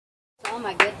Oh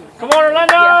my goodness. Come on,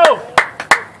 Orlando!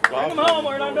 Bring him home,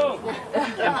 Orlando.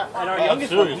 And our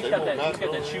youngest one, he's got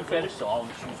that shoe fetish, so all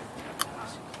the shoes are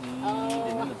cleaned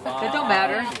and in the box. That don't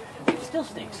matter. It still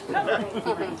stinks.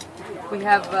 We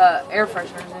have air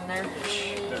fresheners in there.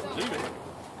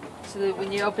 So that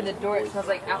when you open the door, it smells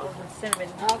like apples and cinnamon.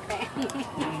 Okay.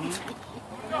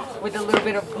 With a little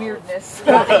bit of weirdness.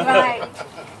 Right.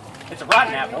 It's a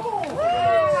rotten apple.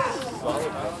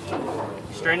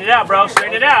 Straighten it out, bro.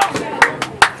 Straighten it out.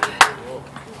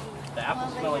 The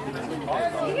apples smell like they've been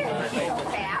polished.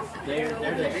 They're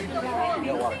there. You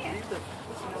got water. I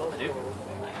do.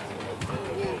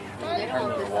 Turn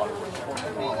the water.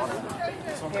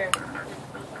 Here.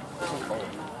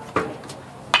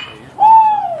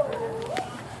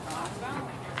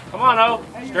 Come on, O.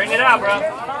 Straighten it out, bro. I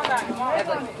have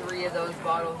like 3 of those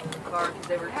bottles in the car because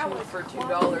they were 2 for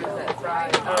 $2 at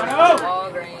Fry's.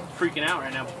 Walgreens. Freaking out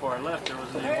right now before I left. There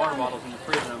wasn't any water bottles in the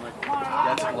fridge, and I'm like,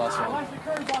 That's a plus one.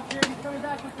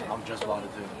 I'm just bought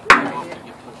it too.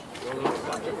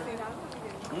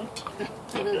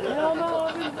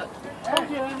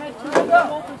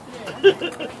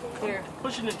 Here.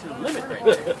 pushing it to the limit right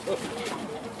there.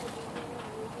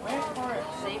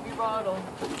 Save your bottle.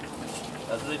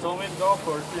 That's what they told me at the golf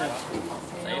course, too.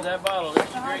 Save that bottle, let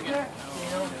you drink it. You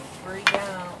know, freak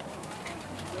out.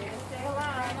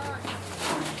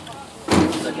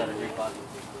 I got a drink bottle.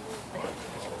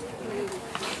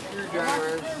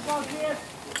 Screwdrivers.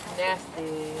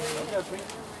 Nasty.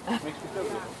 Makes me feel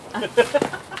good.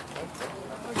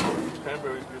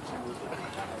 Cranberry's good too.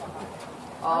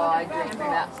 Oh, I drink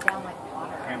that.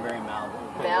 Cranberry Malibu.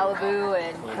 Malibu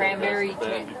and cranberry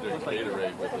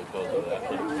Gatorade, but they call it that.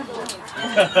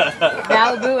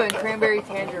 Malibu and cranberry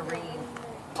tangerine.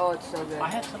 Oh, it's so good. I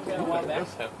had some guy a while back.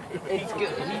 It's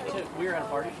good. We were at a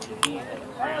party and he had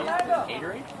Crown and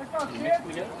Gatorade and mixed them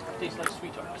together. It tastes like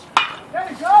sweet tarts.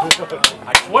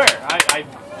 I swear, I